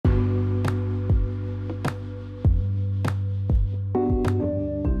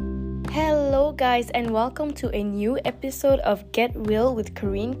guys, and welcome to a new episode of Get Real with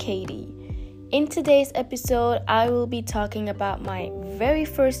Corinne Katie. In today's episode, I will be talking about my very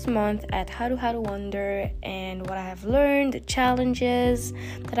first month at Haruharu Wonder and what I have learned, the challenges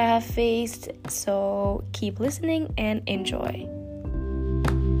that I have faced. So keep listening and enjoy.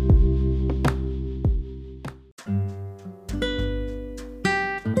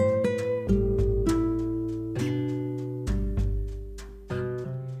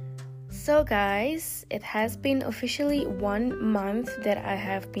 So guys, it has been officially 1 month that I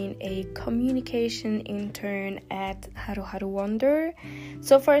have been a communication intern at Haruharu Wonder.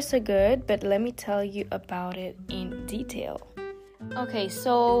 So far so good, but let me tell you about it in detail. Okay,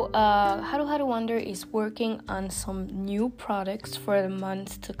 so Haruharu Wonder is working on some new products for the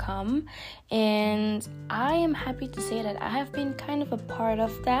months to come, and I am happy to say that I have been kind of a part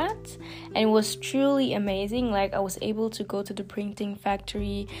of that, and it was truly amazing. Like, I was able to go to the printing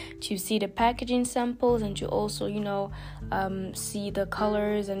factory to see the packaging samples and to also, see the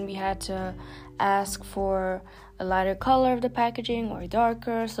colors, and we had to ask for a lighter color of the packaging or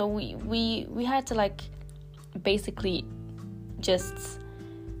darker. So we had to basically just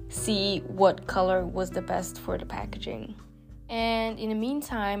see what color was the best for the packaging. And in the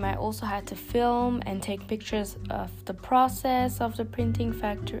meantime, I also had to film and take pictures of the process of the printing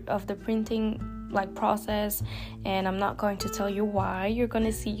process, and I'm not going to tell you why. You're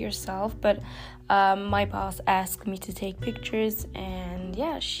gonna see yourself, but my boss asked me to take pictures, and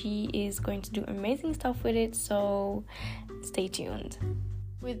yeah, she is going to do amazing stuff with it, so stay tuned.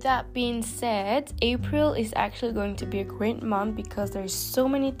 With that being said, April is actually going to be a great month because there's so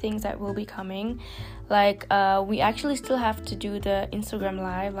many things that will be coming. We actually still have to do the Instagram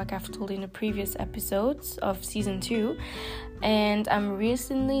live, like I've told in the previous episodes of season 2. And I'm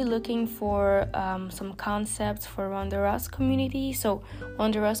recently looking for some concepts for Wanderers community. So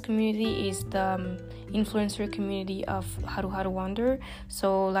Wanderers community is the influencer community of Haruharu Wonder.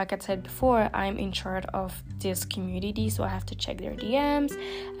 So like I said before, I'm in charge of this community. So I have to check their DMs.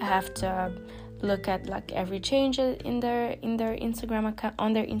 I have to look at every change in their Instagram account,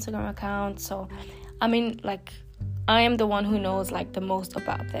 on their Instagram account. So I am the one who knows the most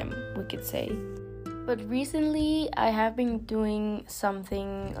about them, we could say. But recently I have been doing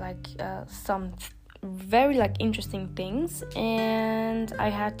something some very interesting things, and I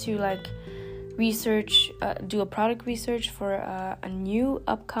had to do a product research for a new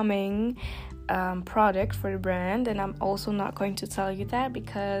upcoming product for the brand, and I'm also not going to tell you that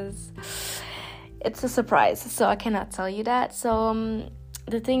because it's a surprise, so I cannot tell you that. So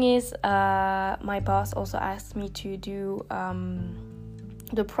the thing is, my boss also asked me to do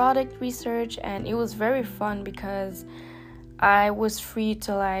the product research, and it was very fun because I was free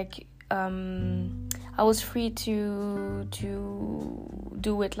to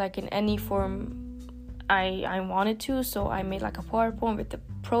do it in any form I wanted to. So I made a PowerPoint with the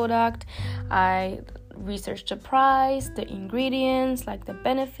product. I researched the price, the ingredients, the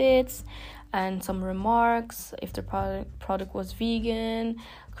benefits, and some remarks, if the product was vegan,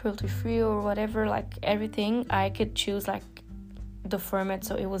 cruelty free, or whatever, everything. I could choose the format,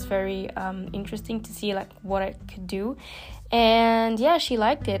 so it was very interesting to see what I could do. And yeah, she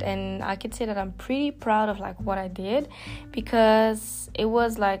liked it, and I could say that I'm pretty proud of what I did, because it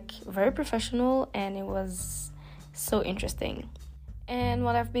was very professional and it was so interesting. And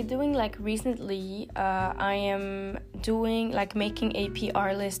what I've been doing recently, I am doing making a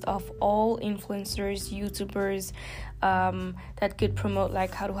PR list of all influencers, YouTubers that could promote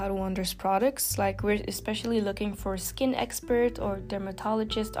Haruharu Wonder's products. We're especially looking for skin expert or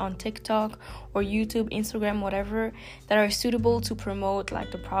dermatologist on TikTok or YouTube, Instagram, whatever, that are suitable to promote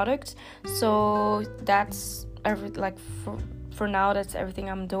the product. So that's for now, that's everything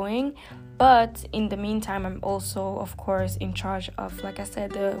I'm doing. But in the meantime, I'm also, of course, in charge of, like I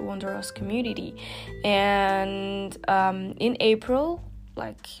said, the Wanderers community. And in April,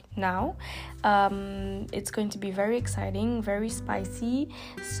 now, it's going to be very exciting, very spicy.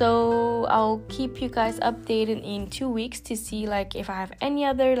 So I'll keep you guys updated in 2 weeks to see if I have any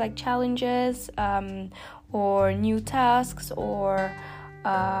other challenges or new tasks or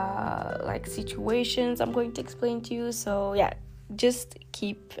situations I'm going to explain to you. So yeah, just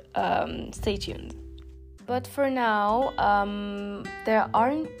stay tuned. But for now,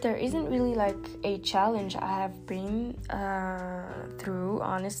 there isn't really a challenge I have been through,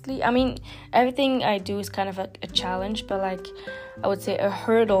 honestly. I mean, everything I do is kind of a challenge, but I would say a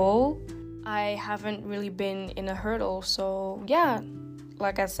hurdle, I haven't really been in a hurdle. So yeah,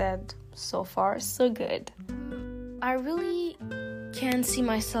 like I said, so far so good. I really can't see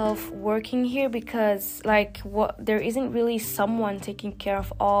myself working here because there isn't really someone taking care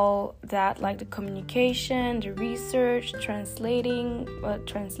of all that, like the communication, the research, translation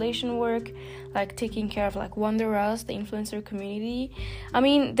work, like taking care of like Wanderers, the influencer community. I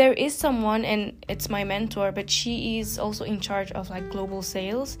mean, there is someone, and it's my mentor, but she is also in charge of like global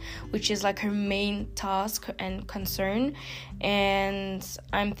sales, which is like her main task and concern. And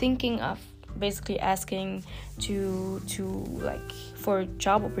I'm thinking of basically asking to like for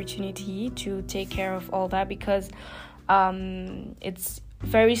job opportunity to take care of all that, because it's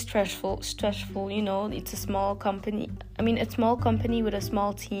very stressful, you know. It's a small company with a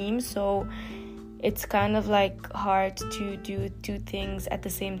small team, so it's kind of like hard to do two things at the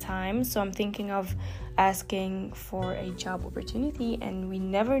same time. So I'm thinking of asking for a job opportunity, and we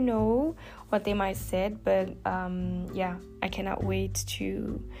never know what they might say, but I cannot wait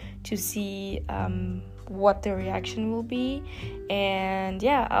to see what the reaction will be. And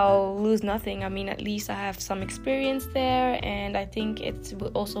I'll lose nothing. I mean, at least I have some experience there, and I think it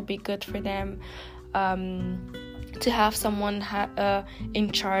will also be good for them to have someone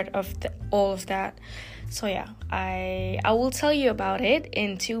in charge of all of that. So I will tell you about it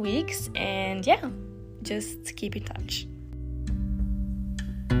in 2 weeks, and just keep in touch.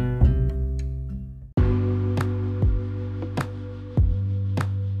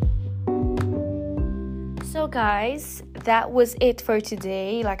 So guys, that was it for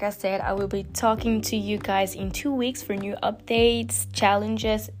today. Like I said, I will be talking to you guys in 2 weeks for new updates,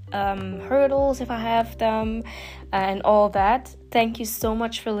 challenges, hurdles if I have them, and all that. Thank you so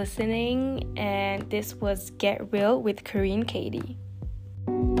much for listening, and this was Get Real with Korean Katie.